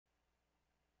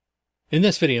In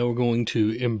this video, we're going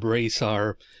to embrace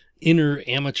our inner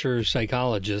amateur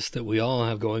psychologist that we all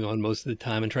have going on most of the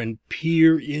time and try and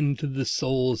peer into the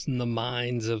souls and the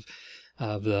minds of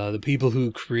the people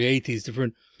who create these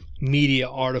different media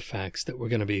artifacts that we're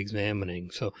going to be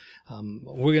examining. So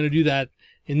we're going to do that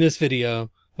in this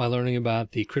video by learning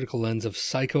about the critical lens of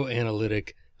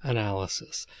psychoanalytic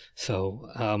analysis. So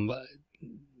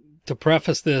to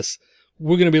preface this,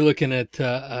 we're going to be looking at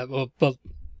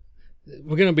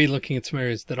we're going to be looking at some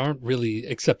areas that aren't really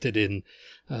accepted in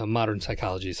modern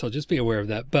psychology. So just be aware of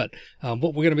that. But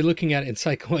what we're going to be looking at in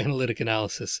psychoanalytic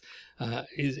analysis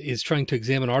is trying to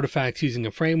examine artifacts using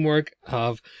a framework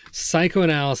of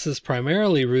psychoanalysis,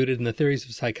 primarily rooted in the theories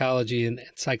of psychology and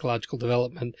psychological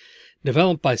development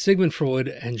developed by Sigmund Freud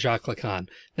and Jacques Lacan.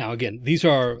 Now, again, these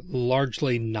are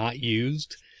largely not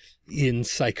used in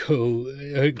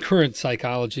current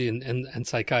psychology and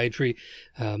psychiatry.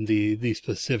 The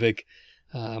specific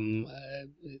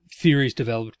theories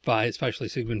developed by especially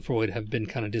Sigmund Freud have been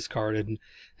kind of discarded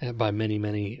by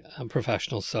many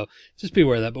professionals. So just be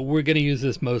aware of that. But we're going to use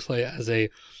this mostly as an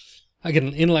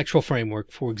intellectual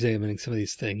framework for examining some of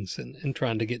these things and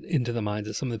trying to get into the minds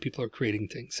of some of the people who are creating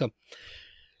things. So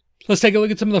let's take a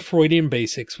look at some of the Freudian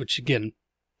basics, which again,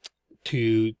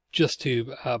 to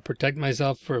protect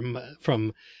myself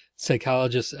from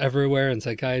psychologists everywhere and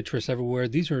psychiatrists everywhere.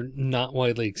 These are not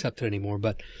widely accepted anymore,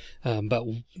 but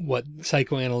what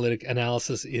psychoanalytic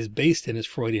analysis is based in is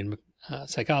Freudian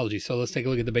psychology. So let's take a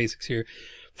look at the basics here.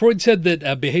 Freud said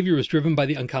that behavior was driven by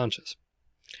the unconscious,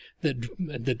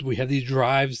 that we have these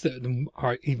drives that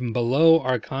are even below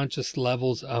our conscious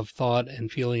levels of thought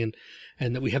and feeling,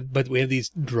 and that we have these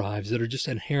drives that are just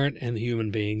inherent in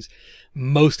human beings.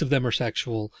 Most of them are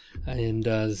sexual. And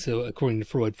so according to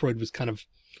Freud was kind of,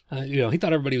 he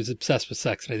thought everybody was obsessed with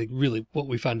sex. And I think really what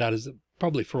we found out is that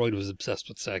probably Freud was obsessed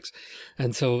with sex.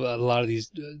 And so a lot of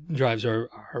these drives are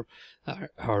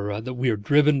that we are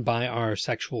driven by our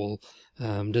sexual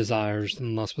desires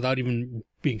and lusts without even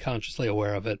being consciously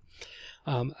aware of it.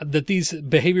 That these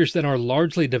behaviors then are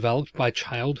largely developed by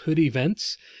childhood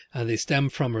events. They stem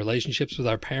from relationships with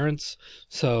our parents.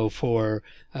 So for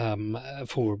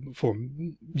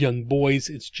young boys,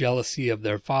 it's jealousy of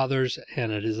their fathers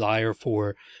and a desire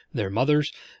for their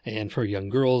mothers. And for young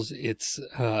girls, it's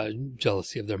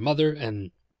jealousy of their mother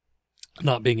and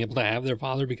not being able to have their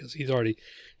father because he's already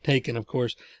taken, of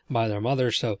course, by their mother.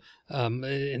 So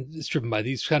and it's driven by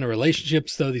these kind of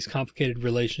relationships, though, these complicated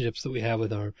relationships that we have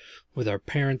with our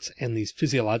parents, and these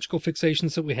physiological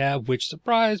fixations that we have, which,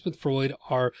 surprise, with Freud,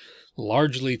 are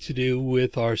largely to do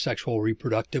with our sexual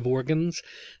reproductive organs.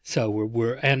 So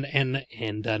we're not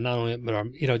only,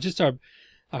 but just our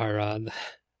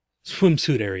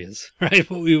swimsuit areas, right?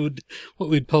 What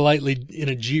we'd politely in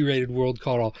a G-rated world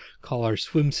call our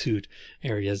swimsuit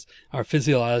areas, our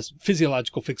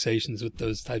physiological fixations with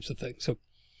those types of things. So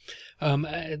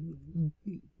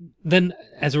then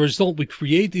as a result, we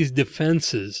create these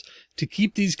defenses to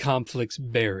keep these conflicts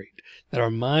buried. That our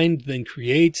mind then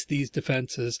creates these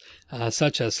defenses,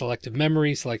 such as selective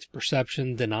memory, selective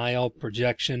perception, denial,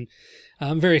 projection,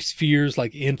 various fears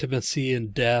like intimacy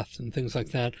and death and things like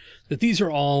that. That these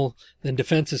are all then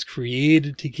defenses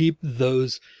created to keep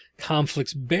those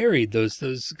conflicts buried,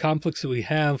 those conflicts that we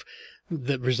have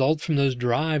that result from those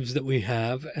drives that we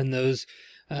have and those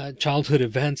childhood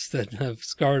events that have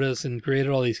scarred us and created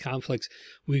all these conflicts.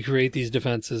 We create these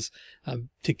defenses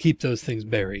to keep those things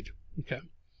buried. Okay.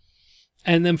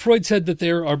 And then Freud said that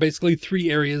there are basically three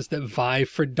areas that vie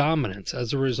for dominance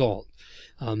as a result.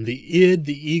 The id,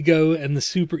 the ego, and the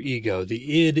superego.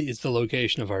 The id is the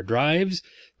location of our drives,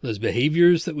 those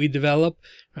behaviors that we develop,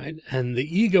 right? And the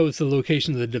ego is the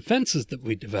location of the defenses that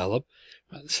we develop,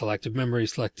 selective memory,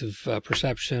 selective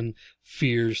perception,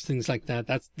 fears, things like that.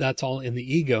 That's all in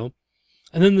the ego.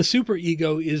 And then the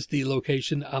superego is the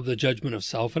location of the judgment of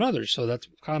self and others. So that's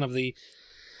kind of the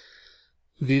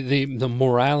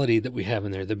morality that we have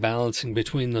in there, the balancing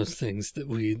between those things, the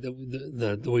way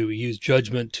we use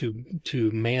judgment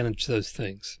to manage those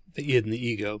things. The id and the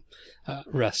ego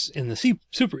rests in the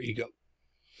superego.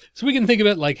 So we can think of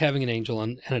it like having an angel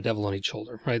and a devil on each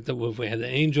shoulder, right? That if we have the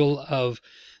angel of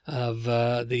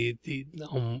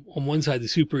on one side, the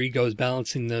superego is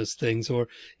balancing those things, or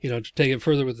to take it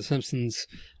further with the Simpsons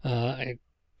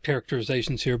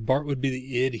characterizations here, Bart would be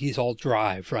the id. He's all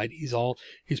drive, right? He's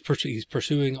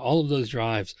pursuing all of those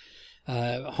drives.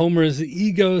 Homer is the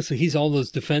ego, so he's all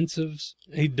those defenses,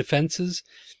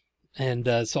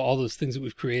 and so all those things that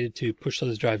we've created to push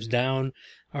those drives down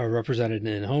are represented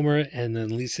in Homer. And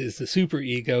then Lisa is the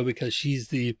superego because she's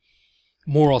the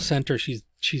moral center. She's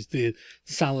the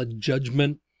solid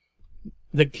judgment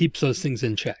that keeps those things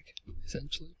in check.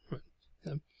 essentially. Right?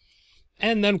 Okay.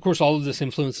 And then, of course, all of this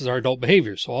influences our adult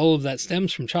behavior. So all of that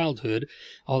stems from childhood,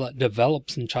 all that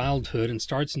develops in childhood and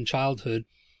starts in childhood,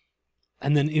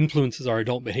 and then influences our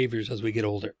adult behaviors as we get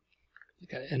older,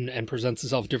 okay, and presents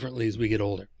itself differently as we get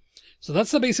older. So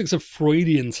that's the basics of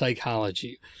Freudian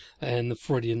psychology and the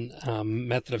Freudian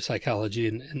method of psychology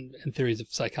and theories of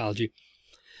psychology.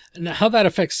 And how that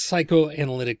affects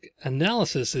psychoanalytic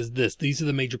analysis is this. These are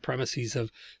the major premises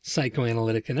of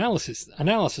psychoanalytic analysis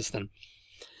then.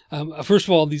 First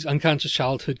of all, these unconscious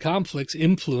childhood conflicts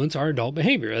influence our adult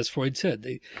behavior. As Freud said,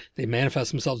 they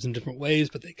manifest themselves in different ways,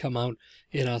 but they come out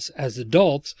in us as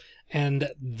adults. And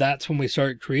that's when we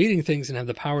start creating things and have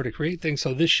the power to create things.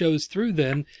 So this shows through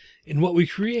then in what we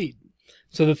create.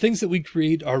 So the things that we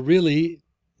create are really,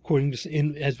 according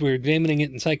to, as we're examining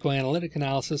it in psychoanalytic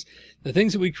analysis, the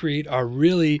things that we create are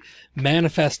really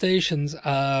manifestations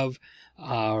of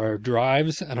our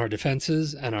drives and our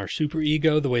defenses and our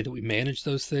superego, the way that we manage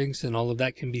those things, and all of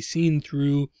that can be seen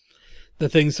through the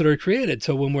things that are created.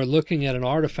 So when we're looking at an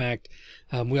artifact,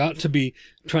 we ought to be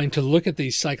trying to look at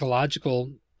these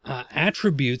psychological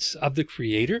attributes of the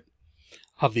creator,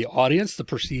 of the audience, the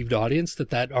perceived audience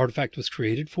that artifact was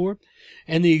created for,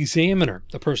 and the examiner,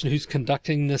 the person who's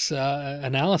conducting this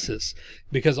analysis,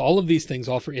 because all of these things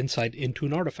offer insight into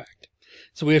an artifact.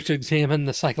 So we have to examine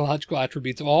the psychological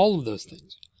attributes of all of those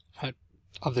things, right?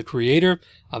 Of the creator,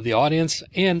 of the audience,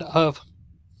 and of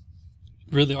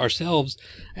really ourselves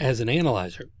as an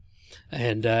analyzer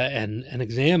and an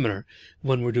examiner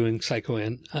when we're doing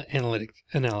psychoanalytic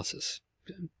analysis.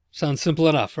 Sounds simple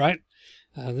enough, right?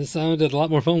 This sounded a lot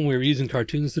more fun when we were using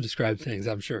cartoons to describe things,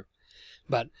 I'm sure.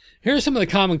 But here are some of the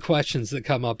common questions that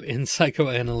come up in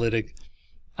psychoanalytic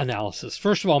analysis.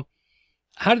 First of all,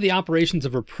 how do the operations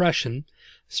of repression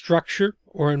structure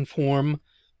or inform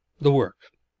the work?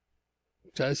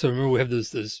 Okay, so remember we have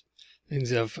those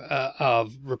things of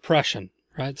repression,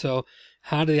 right? So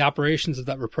how do the operations of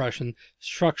that repression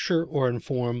structure or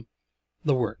inform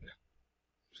the work?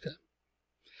 Okay.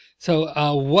 So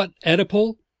what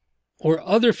Oedipal or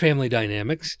other family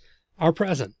dynamics are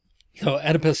present? So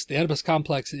the Oedipus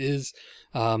complex is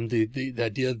the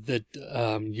idea that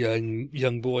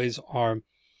young boys are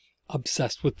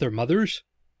obsessed with their mothers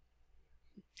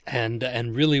and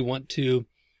really want to,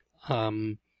 I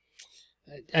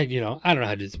don't know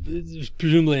how to do this.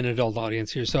 Presumably an adult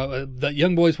audience here. So the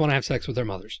young boys want to have sex with their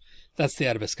mothers. That's the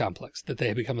Oedipus complex, that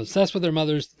they become obsessed with their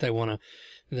mothers, that they want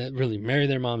to really marry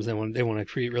their moms. They want to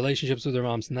create relationships with their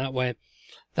moms in that way.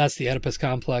 That's the Oedipus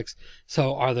complex.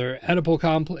 So is there an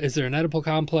Oedipal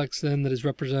complex then that is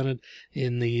represented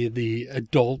in the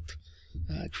adult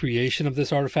creation of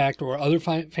this artifact, or other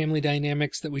family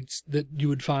dynamics that you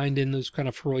would find in those kind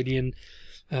of Freudian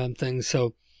things?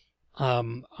 So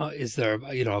is there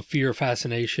a fear,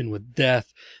 fascination with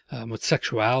death, with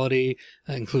sexuality,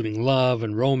 including love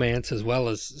and romance, as well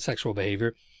as sexual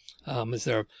behavior? Is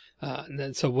there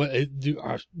so what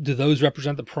do those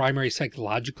represent the primary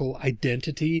psychological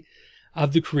identity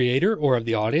of the creator or of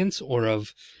the audience or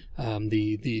of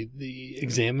the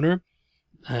examiner,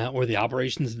 or the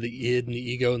operations of the id and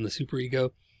the ego and the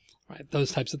superego, right?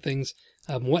 Those types of things.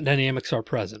 What dynamics are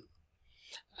present?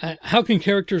 How can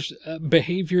characters'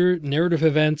 behavior, narrative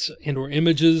events, and or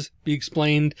images be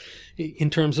explained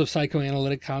in terms of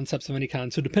psychoanalytic concepts of any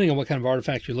kind? So depending on what kind of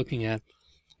artifact you're looking at,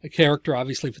 a character,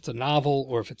 obviously, if it's a novel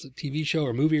or if it's a TV show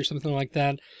or movie or something like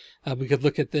that, we could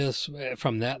look at this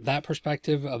from that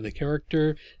perspective of the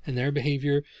character and their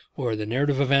behavior, or the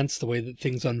narrative events, the way that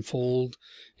things unfold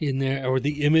in there, or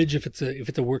the image, if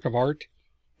it's a work of art,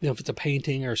 if it's a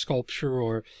painting or sculpture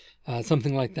or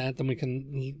something like that, then we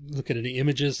can look at any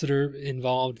images that are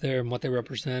involved there and what they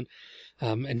represent,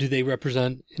 and do they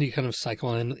represent any kind of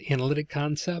psychoanalytic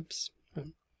concepts?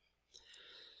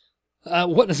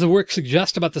 What does the work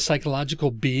suggest about the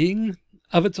psychological being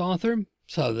of its author?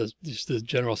 So just the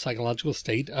general psychological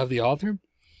state of the author.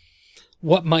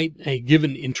 What might a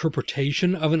given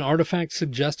interpretation of an artifact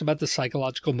suggest about the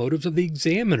psychological motives of the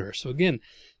examiner? So again,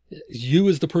 you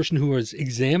as the person who is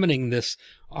examining this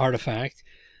artifact,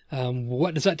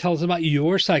 what does that tell us about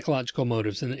your psychological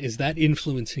motives? And is that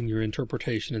influencing your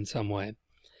interpretation in some way?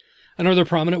 And are there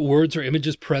prominent words or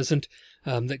images present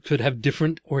that could have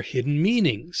different or hidden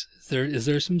meanings? Is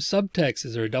there some subtext?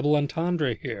 Is there a double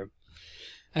entendre here?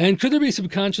 And could there be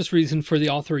subconscious reason for the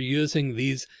author using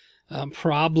these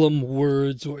problem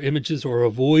words or images, or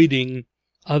avoiding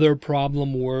other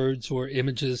problem words or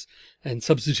images and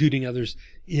substituting others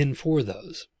in for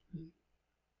those?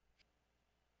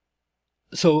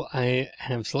 So I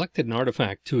have selected an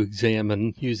artifact to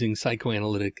examine using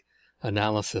psychoanalytic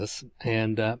analysis.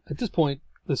 And at this point,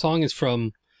 the song is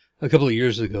from a couple of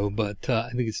years ago, but I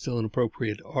think it's still an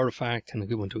appropriate artifact and a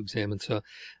good one to examine. So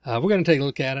we're going to take a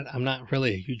look at it. I'm not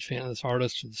really a huge fan of this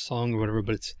artist or the song or whatever,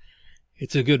 but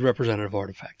it's a good representative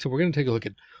artifact. So we're going to take a look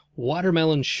at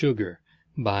Watermelon Sugar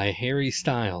by Harry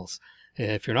Styles.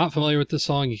 If you're not familiar with this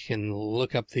song, you can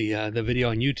look up the video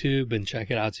on YouTube and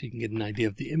check it out so you can get an idea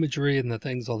of the imagery and the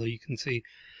things, although you can see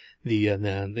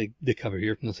the cover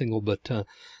here from the single. But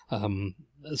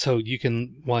so you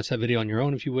can watch that video on your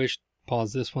own if you wish.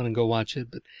 Pause this one and go watch it.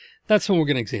 But that's when we're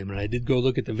going to examine it. I did go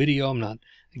look at the video. I'm not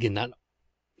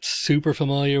super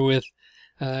familiar with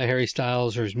Harry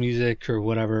Styles or his music or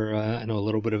whatever. I know a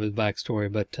little bit of his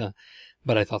backstory,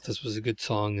 but I thought this was a good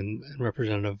song and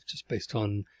representative just based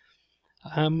on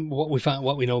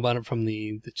what we know about it from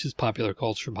the just popular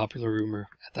culture, popular rumor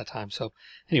at that time. So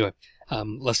anyway,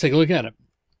 let's take a look at it.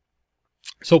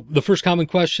 So the first common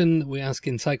question that we ask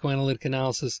in psychoanalytic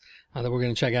analysis that we're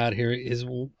going to check out here is,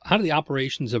 how do the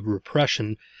operations of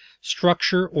repression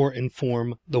structure or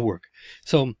inform the work?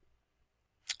 So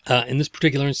in this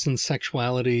particular instance,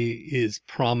 sexuality is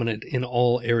prominent in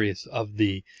all areas of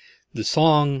the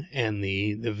song and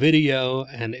the video,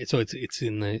 and so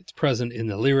it's present in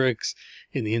the lyrics,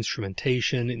 in the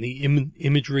instrumentation, in the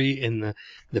imagery, in the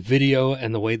video,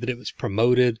 and the way that it was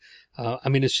promoted. I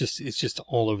mean, it's just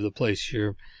all over the place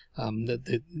here.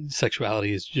 The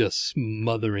sexuality is just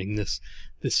smothering this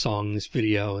song, this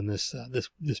video, and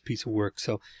this piece of work.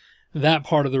 So that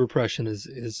part of the repression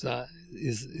is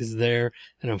there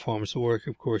and informs the work.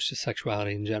 Of course, just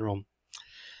sexuality in general.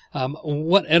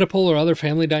 What Oedipal or other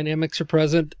family dynamics are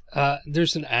present?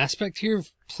 There's an aspect here of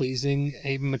pleasing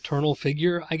a maternal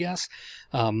figure, I guess.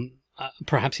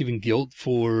 Perhaps even guilt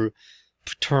for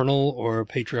paternal or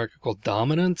patriarchal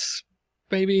dominance,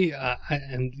 maybe.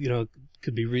 And,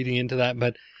 could be reading into that.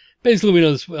 But basically, we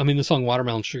know this. I mean, the song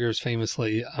Watermelon Sugar is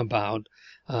famously about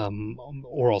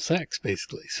oral sex,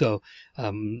 basically. So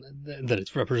that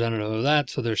it's representative of that.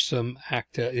 So there's some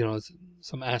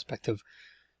some aspect of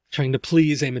trying to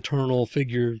please a maternal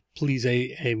figure, please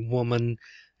a woman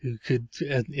who could,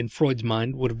 in Freud's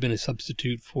mind, would have been a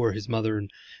substitute for his mother,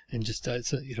 and just,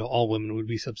 all women would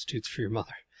be substitutes for your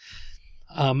mother.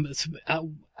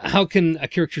 How can a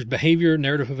character's behavior,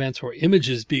 narrative events, or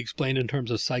images be explained in terms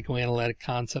of psychoanalytic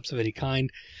concepts of any kind?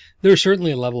 There's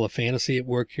certainly a level of fantasy at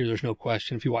work here. There's no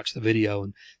question. If you watch the video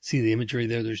and see the imagery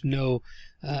there's no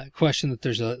question that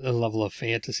there's a level of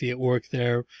fantasy at work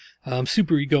there.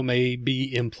 Superego may be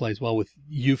in play as well, with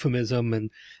euphemism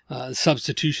and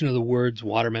substitution of the words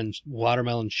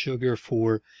watermelon sugar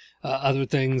for other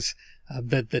things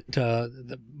that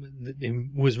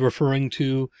was referring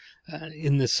to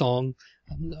in this song.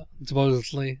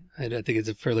 Supposedly, I think it's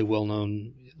a fairly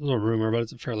well-known rumor, but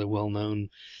it's a fairly well-known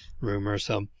rumor.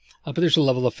 So, but there's a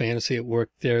level of fantasy at work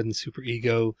there, and the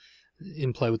superego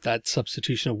in play with that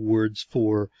substitution of words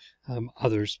for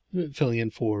others, filling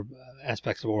in for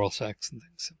aspects of oral sex and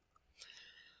things.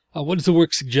 What does the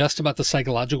work suggest about the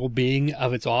psychological being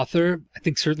of its author? I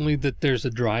think certainly that there's a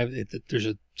drive, that there's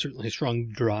certainly a strong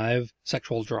drive,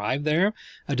 sexual drive there,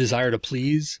 a desire to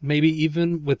please, maybe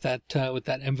even with that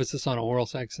emphasis on oral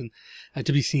sex, and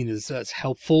to be seen as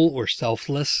helpful or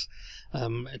selfless,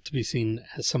 to be seen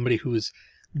as somebody who is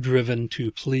driven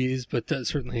to please, but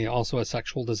certainly also a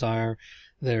sexual desire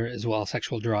there as well,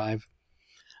 sexual drive.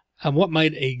 What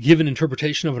might a given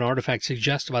interpretation of an artifact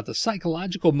suggest about the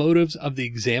psychological motives of the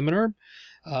examiner?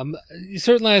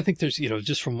 Certainly, I think there's,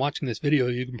 just from watching this video,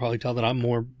 you can probably tell that I'm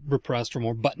more repressed or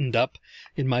more buttoned up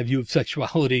in my view of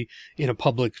sexuality in a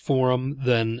public forum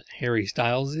than Harry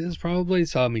Styles is, probably.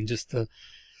 So, I mean, just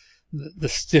the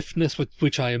stiffness with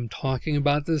which I am talking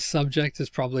about this subject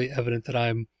is probably evident that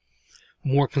I'm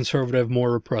more conservative,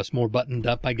 more repressed, more buttoned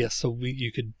up, I guess. So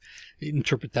you could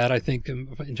interpret that, I think,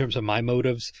 in terms of my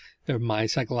motives, or my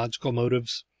psychological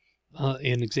motives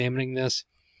in examining this.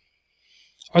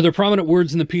 Are there prominent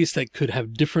words in the piece that could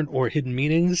have different or hidden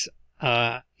meanings?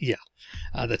 Yeah.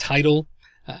 The title,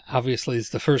 obviously, is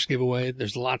the first giveaway.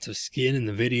 There's lots of skin in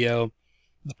the video.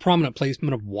 The prominent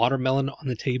placement of watermelon on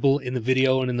the table in the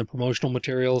video and in the promotional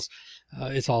materials,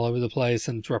 it's all over the place,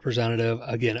 and it's representative,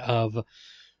 again, of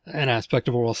an aspect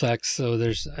of oral sex. So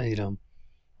there's,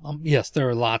 yes, there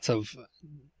are lots of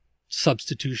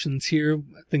substitutions here,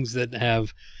 things that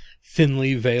have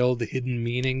thinly veiled hidden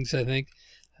meanings, I think.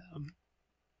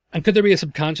 And could there be a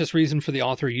subconscious reason for the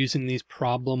author using these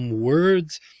problem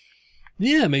words?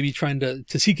 Yeah, maybe trying to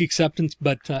seek acceptance,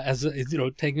 but as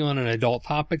taking on an adult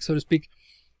topic, so to speak,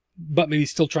 but maybe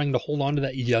still trying to hold on to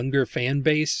that younger fan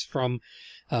base from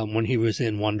when he was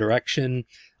in One Direction,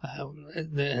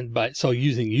 so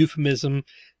using euphemism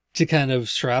to kind of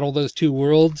straddle those two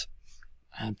worlds,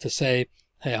 to say,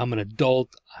 hey, I'm an adult,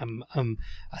 I'm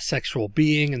a sexual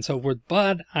being and so forth,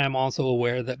 but I'm also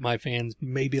aware that my fans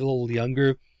may be a little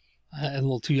younger, a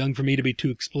little too young for me to be too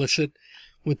explicit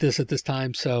with this at this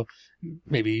time. So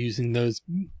maybe using those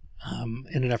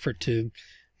in an effort to,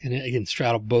 again,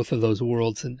 straddle both of those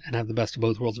worlds and have the best of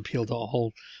both worlds appeal to a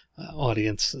whole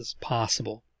audience as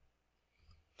possible.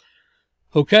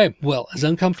 Okay, well, as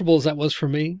uncomfortable as that was for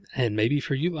me, and maybe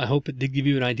for you, I hope it did give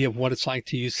you an idea of what it's like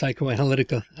to use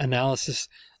psychoanalytic analysis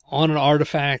on an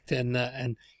artifact,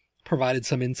 and provided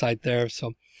some insight there.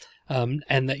 So,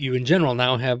 and that you in general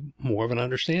now have more of an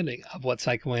understanding of what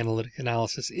psychoanalytic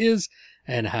analysis is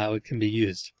and how it can be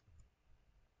used.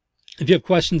 If you have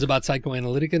questions about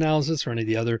psychoanalytic analysis or any of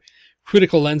the other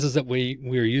critical lenses that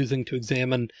we're using to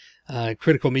examine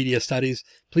critical media studies,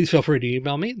 please feel free to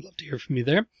email me. I'd love to hear from you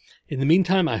there. In the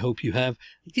meantime, I hope you have,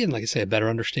 again, like I say, a better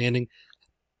understanding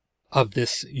of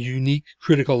this unique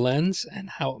critical lens and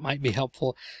how it might be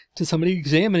helpful to somebody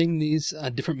examining these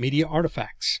different media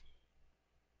artifacts.